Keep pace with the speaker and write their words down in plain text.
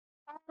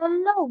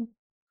Hello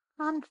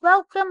and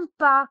welcome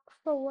back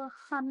for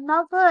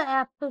another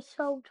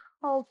episode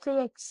of the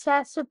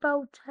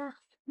Accessible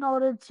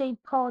Technology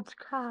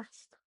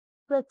Podcast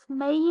with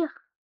me,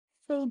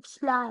 Phoebe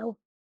Lyle.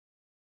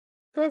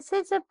 This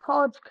is a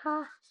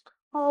podcast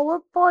all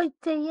about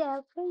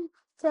the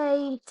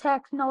everyday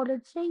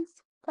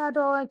technologies that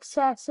are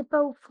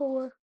accessible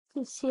for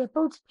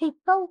disabled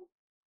people,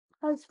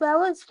 as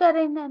well as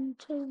getting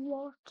into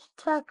what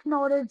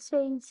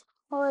technologies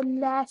are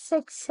less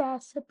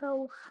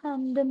accessible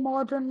in the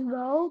modern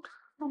world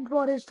and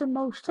what is the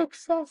most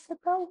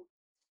accessible.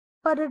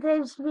 But it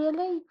is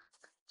really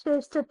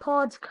just a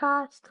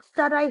podcast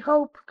that I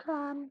hope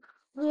can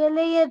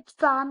really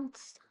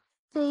advance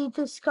the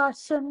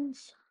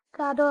discussions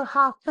that are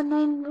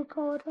happening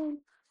regarding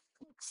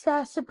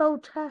accessible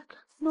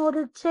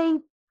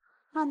technology,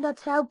 and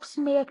that helps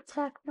make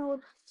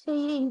technology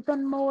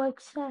even more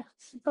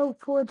accessible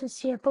for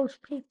disabled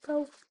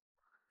people.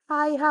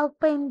 I have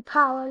been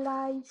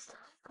paralyzed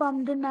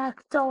from the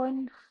neck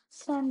down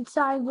since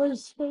I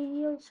was 3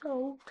 years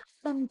old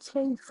in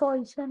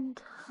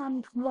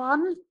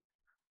 2001.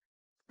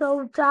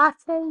 So that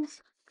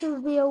is the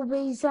real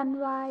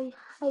reason why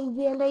I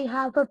really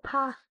have a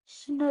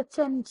passionate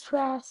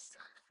interest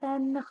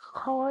in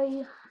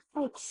how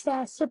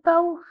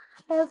accessible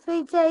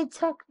everyday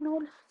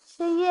technology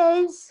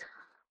is,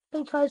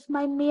 because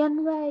my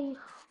main way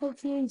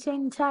of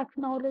using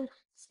technology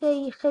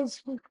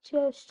is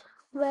just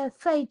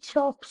with a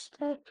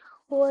chopstick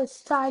or a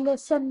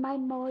stylus in my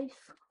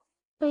mouth,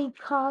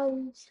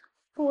 because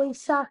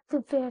voice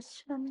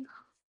activation,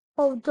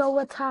 although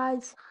it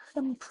has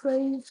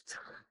improved,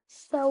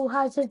 still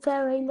has a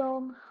very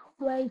long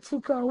way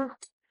to go.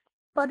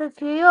 But if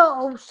you are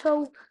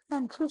also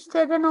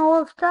interested in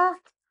all of that,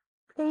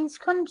 please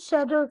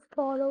consider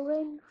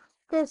following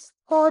this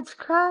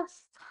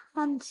podcast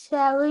and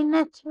sharing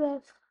it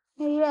with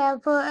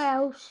whoever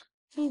else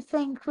you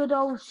think would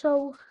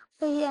also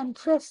be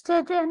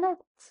interested in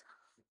it.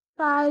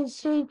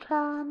 As you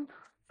can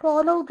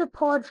follow the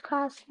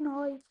podcast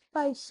now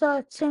by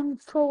searching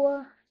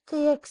for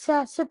the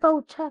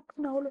Accessible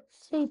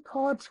Technology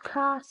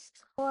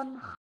Podcast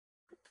on.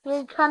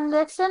 You can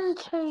listen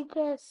to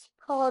this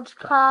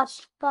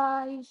podcast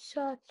by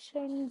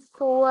searching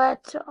for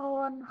it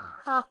on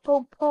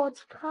Apple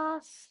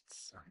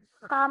Podcasts,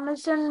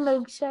 Amazon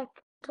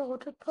Music,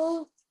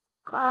 Audible,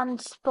 and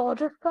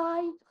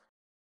Spotify.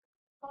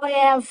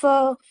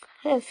 However,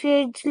 if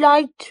you'd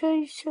like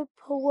to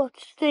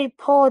support the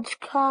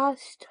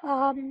podcast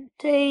and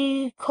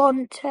the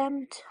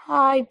content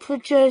I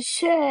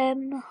produce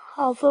in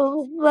other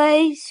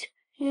ways,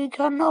 you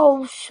can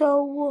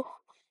also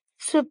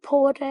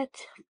support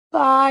it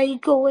by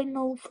going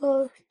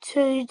over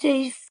to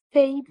the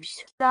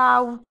Phoebe's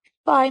Now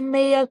Buy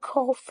Me a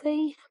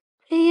Coffee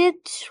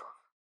page,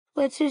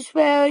 which is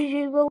where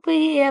you will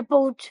be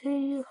able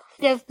to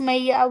give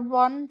me a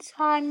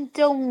one-time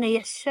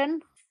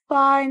donation,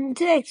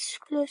 find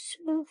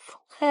exclusive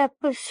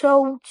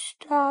episodes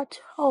that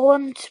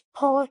aren't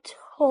part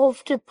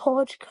of the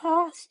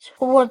podcast,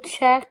 or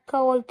check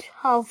out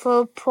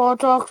other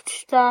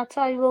products that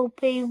I will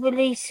be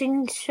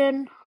releasing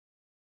soon.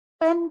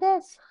 In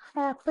this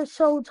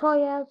episode,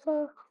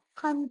 however,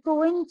 I'm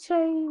going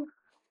to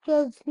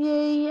give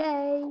you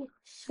a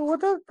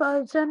sort of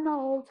version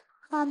of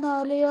an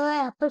earlier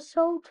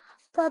episode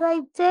that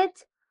I did.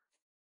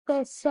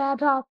 The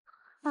setup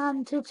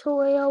and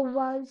tutorial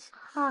was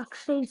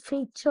actually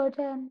featured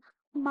in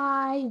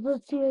my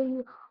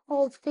review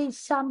of the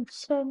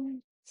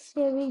Samsung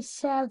Series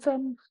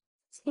 7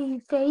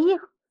 TV.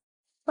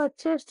 But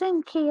just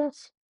in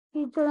case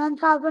you didn't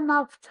have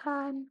enough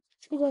time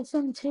to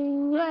listen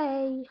to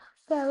a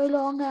very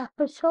long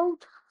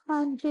episode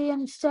and you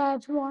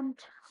instead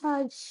want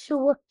a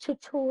short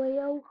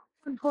tutorial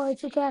on how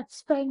to get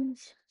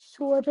things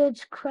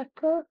sorted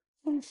quicker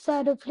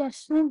instead of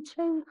listening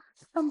to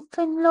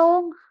something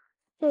long,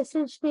 this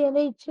is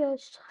really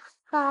just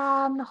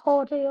an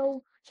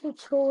audio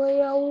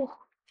tutorial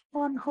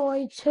on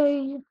how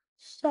to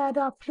set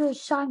up your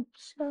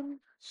Samsung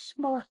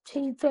Smart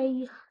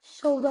TV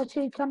so that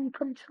you can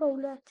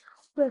control it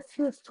with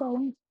your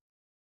phone.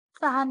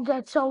 And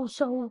it's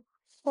also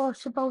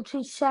possible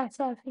to set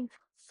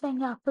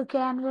everything up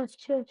again with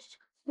just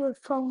your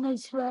phone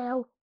as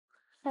well,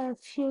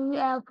 if you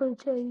ever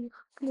do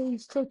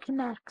lose the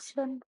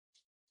connection.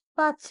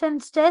 But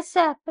since this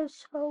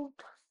episode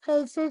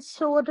is a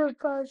sort of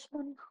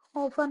version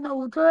of an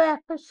older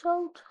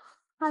episode,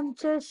 I'm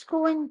just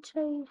going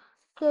to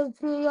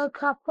give you a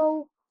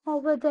couple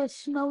of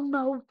additional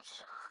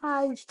notes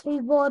as to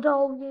what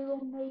all you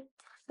will need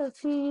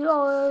if you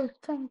are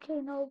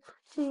thinking of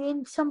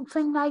doing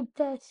something like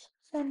this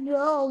in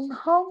your own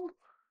home.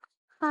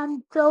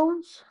 And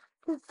those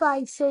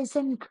devices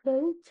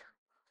include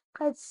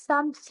a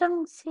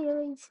Samsung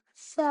Series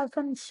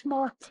 7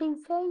 Smart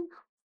TV,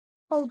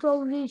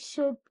 although you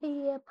should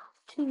be able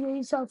to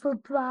use other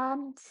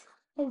brands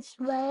as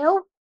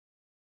well.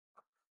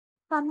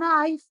 An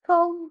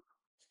iPhone,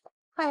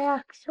 I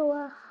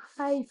actually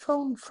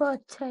iPhone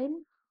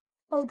 13,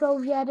 although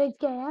yet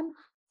again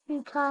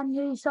you can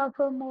use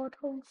other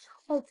models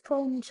of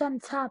phones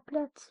and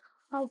tablets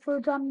other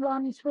than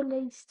ones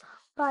released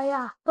by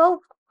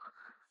Apple,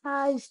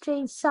 as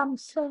the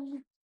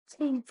Samsung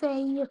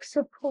TV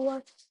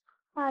supports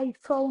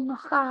iPhone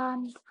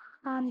and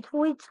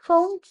Android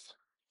phones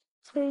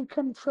to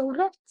control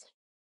it.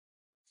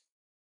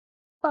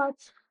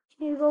 But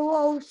you will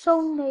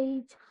also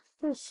need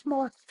the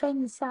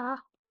SmartThings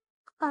app,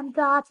 and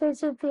that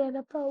is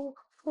available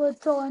for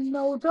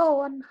download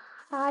on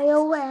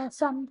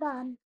iOS and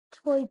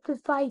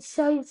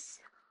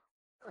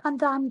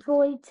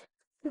Android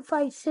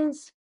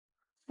devices,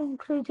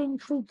 including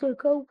through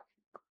Google.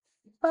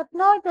 But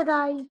now that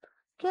I've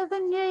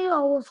given you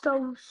all of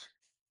those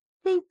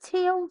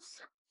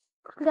details,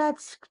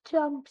 let's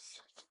jump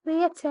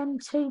straight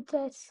into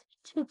this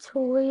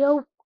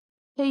tutorial.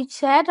 To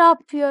set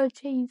up your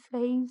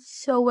TV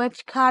so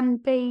it can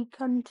be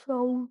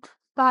controlled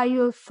by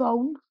your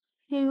phone,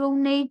 you will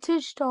need to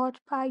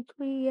start by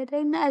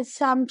creating a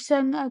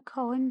Samsung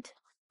account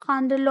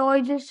and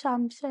allow the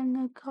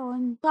Samsung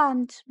account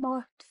and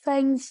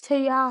SmartThings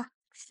to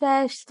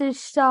access the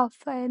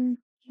stuff in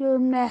your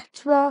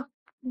network.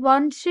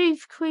 Once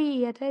you've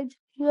created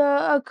your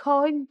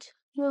account,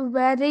 you're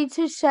ready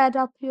to set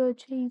up your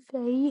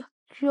TV.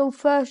 You'll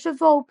first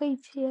of all be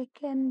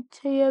taken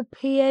to a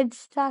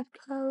page that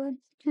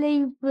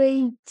currently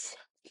reads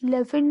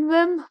living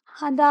room,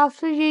 and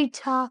after you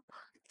tap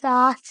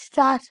that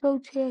will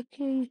take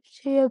you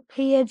to a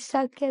page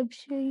that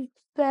gives you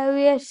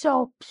various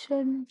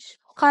options,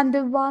 and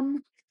the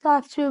one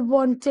that you're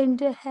wanting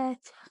to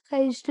hit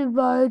is the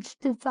word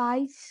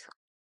device.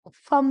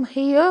 From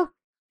here,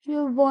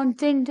 you're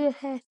wanting to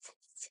hit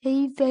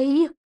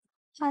TV,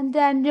 and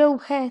then you'll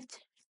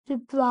hit the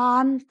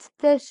brand.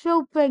 This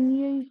will bring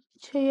you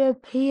to a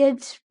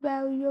page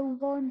where you'll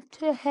want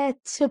to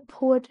hit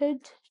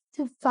supported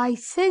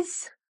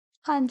devices,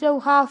 and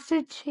you'll have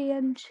to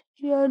change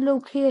your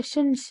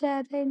location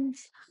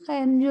settings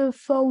in your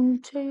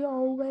phone to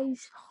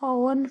always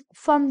on.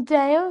 From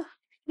there,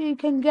 you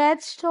can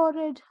get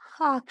started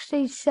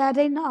actually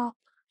setting up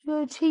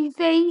your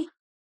TV,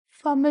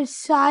 from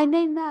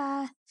assigning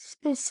a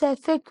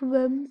specific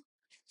room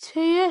to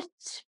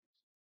it,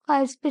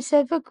 a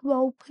specific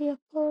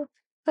wallpaper,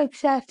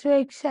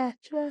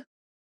 etc.,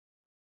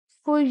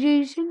 for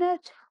using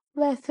it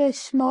with a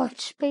smart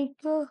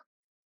speaker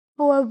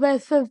or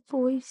with a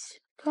voice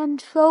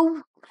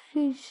control.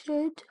 You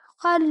should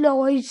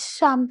allow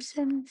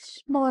Samsung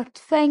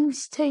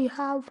SmartThings to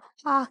have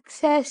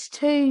access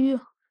to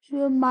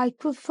your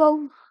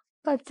microphone,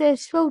 but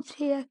this will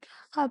take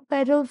a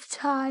bit of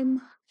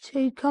time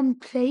to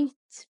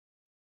complete.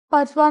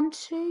 But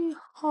once you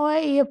are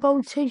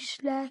able to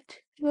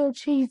select your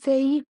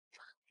TV,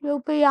 you'll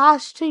be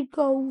asked to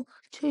go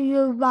to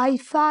your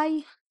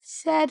Wi-Fi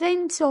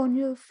settings on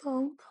your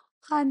phone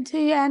and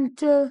to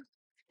enter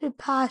the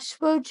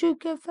password you're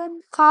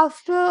given.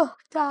 After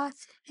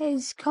that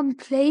is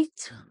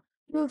complete,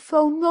 your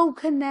phone will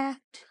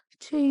connect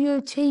to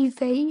your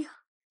TV,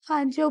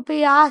 and you'll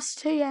be asked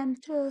to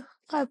enter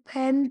a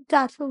PIN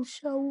that will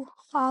show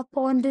up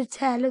on the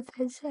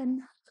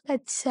television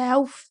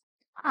itself.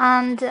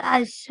 And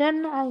as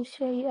soon as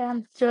you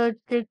enter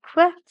the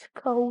correct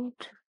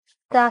code,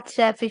 that's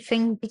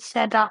everything we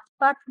set up.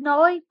 But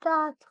now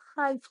that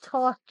I've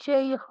taught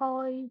you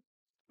how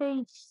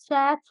to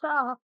set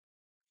up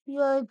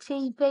your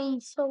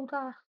TV so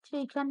that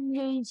you can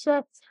use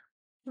it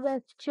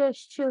with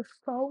just your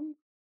phone,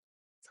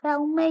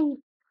 tell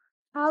me,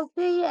 have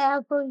you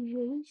ever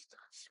used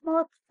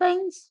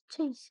SmartThings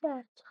to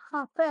set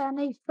up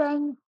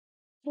anything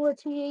or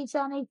to use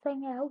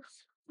anything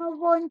else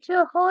around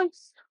your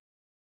house?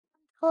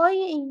 How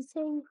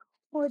easy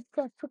or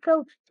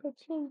difficult did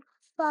you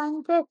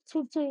find it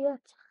to do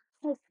it?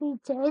 If you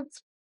did,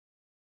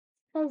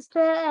 is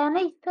there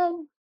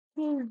anything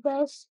you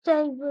wish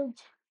they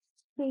would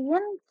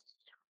change?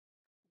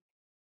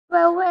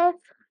 Well, if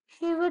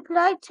you would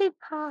like to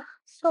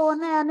pass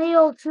on any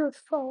of your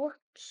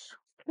thoughts,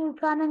 you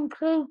can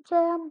include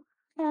them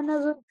in a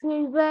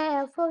review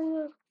wherever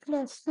you're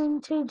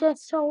listening to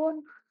this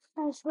on,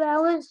 as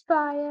well as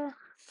via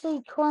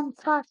the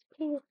contact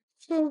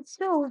pages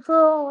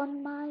over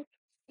on my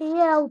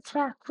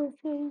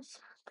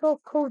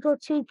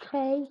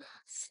eltechreviews.co.uk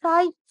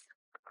site,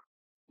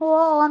 or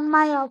on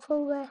my other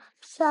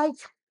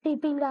website,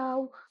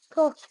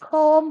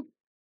 bblau.com.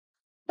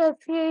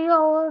 If you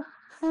are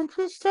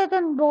interested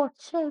in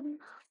watching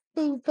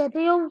the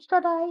videos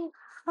that I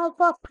have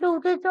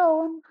uploaded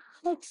on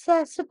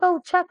accessible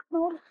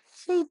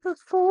technology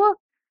before,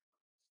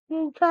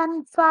 you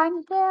can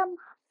find them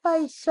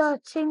by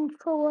searching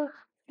for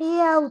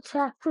EL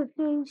Tech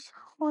Reviews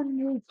on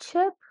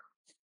YouTube.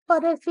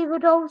 But if you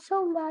would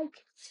also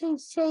like to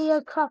see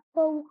a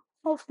couple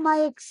of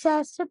my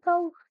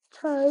accessible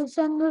tours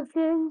and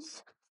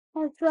reviews,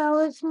 as well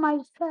as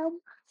my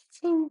film,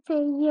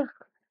 TV,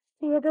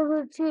 theatre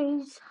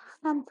reviews,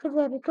 and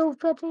political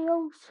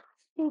videos,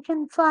 you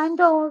can find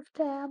all of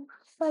them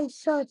by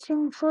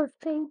searching for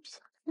Phoebes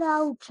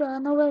Now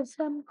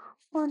Journalism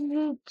on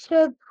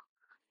YouTube,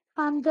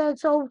 and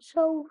there's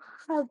also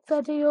a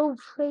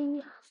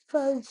video-free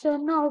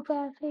version of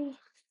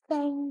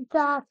everything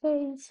that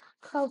is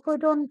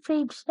covered on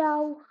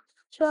freestyle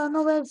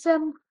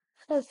journalism.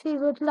 If you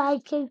would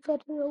like a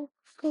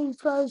video-free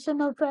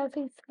version of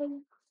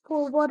everything,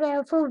 for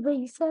whatever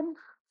reason,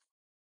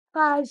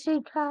 as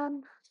you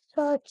can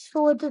search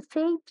for the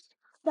Feeds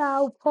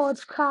Now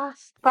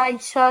podcast by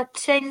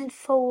searching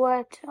for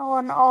it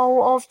on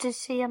all of the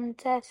same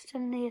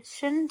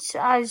destinations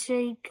as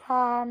you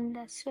can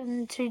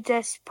listen to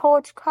this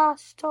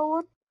podcast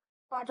on.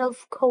 But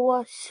of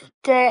course,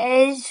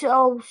 there is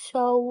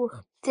also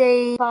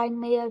the Buy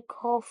Me a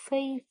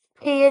Coffee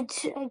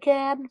page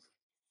again,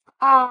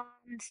 and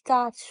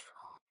that's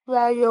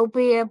where you'll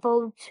be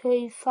able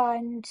to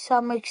find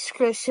some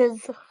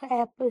exclusive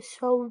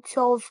episodes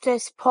of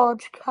this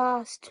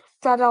podcast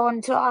that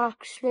aren't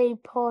actually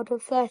part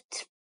of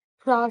it.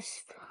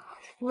 Plus,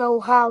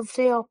 you'll have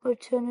the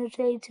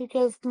opportunity to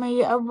give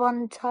me a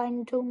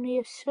one-time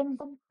donation.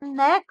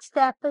 Next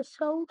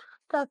episode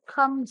that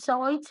comes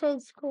out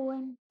is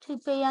going to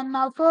be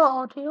another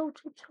audio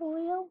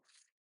tutorial.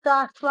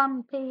 That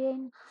one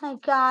being a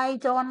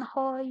guide on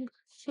how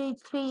to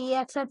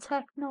create a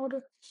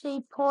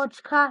technology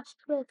podcast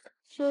with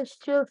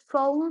just your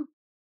phone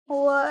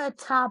or a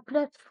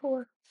tablet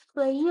for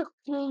free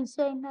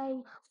using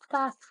a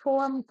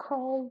platform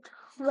called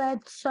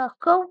Red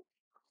Circle,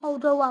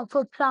 although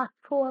other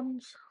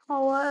platforms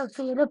are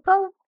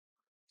available.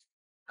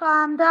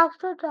 And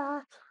after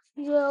that,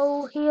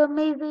 you'll hear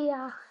me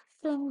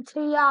reacting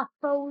to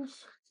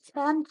Apple's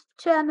 10th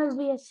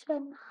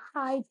generation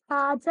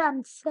iPad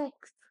and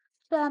 6th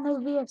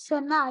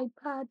generation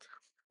iPad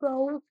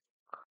Pro,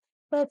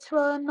 which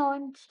were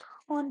announced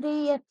on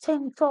the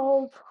 18th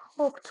of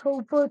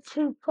October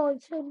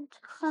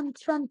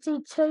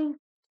 2022.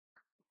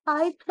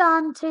 I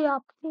plan to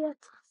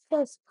update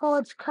this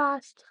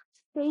podcast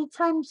 3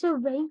 times a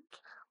week,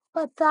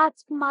 but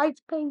that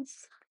might be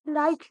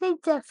slightly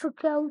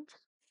difficult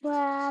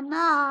when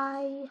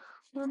I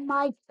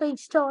might be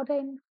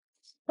starting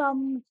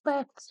some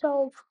bits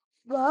of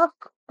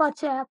work,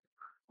 but yeah,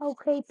 I'll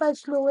keep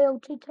us loyal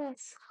to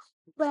this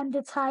when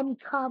the time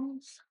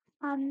comes,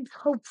 and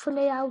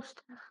hopefully I'll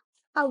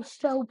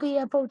still be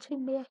able to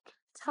make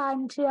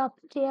time to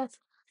update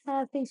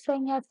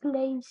everything at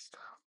least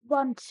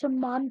once a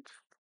month.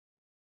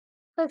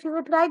 If you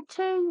would like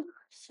to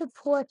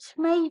support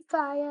me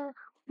via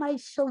my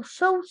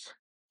socials,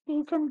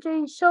 you can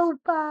do so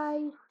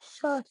by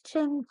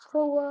searching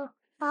for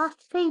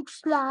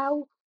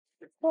 @FeebsLow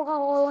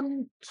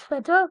on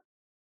Twitter,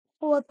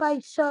 or by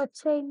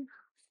searching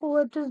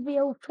for the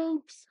real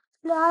Phoebes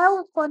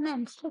Lau on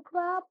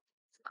Instagram.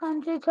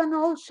 And you can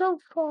also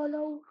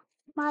follow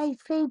my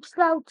Phoebes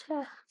Lau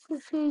Tech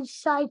Review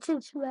site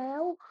as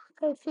well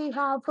if you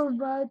have a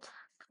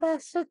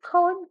WordPress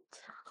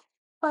account.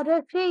 But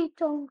if you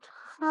don't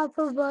have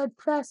a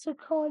WordPress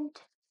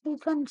account, you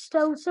can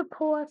still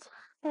support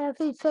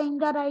everything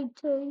that I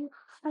do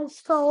as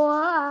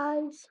far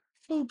as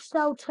Phoebes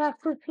Lau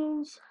Tech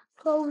Reviews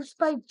goes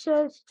by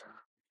just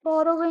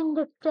following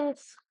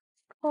this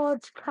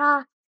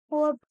podcast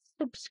or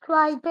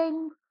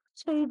subscribing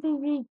to the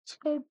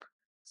YouTube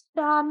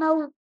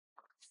channel.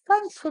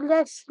 Thanks for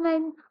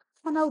listening,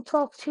 and I'll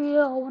talk to you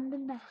all in the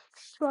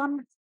next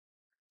one.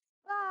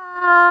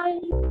 Bye!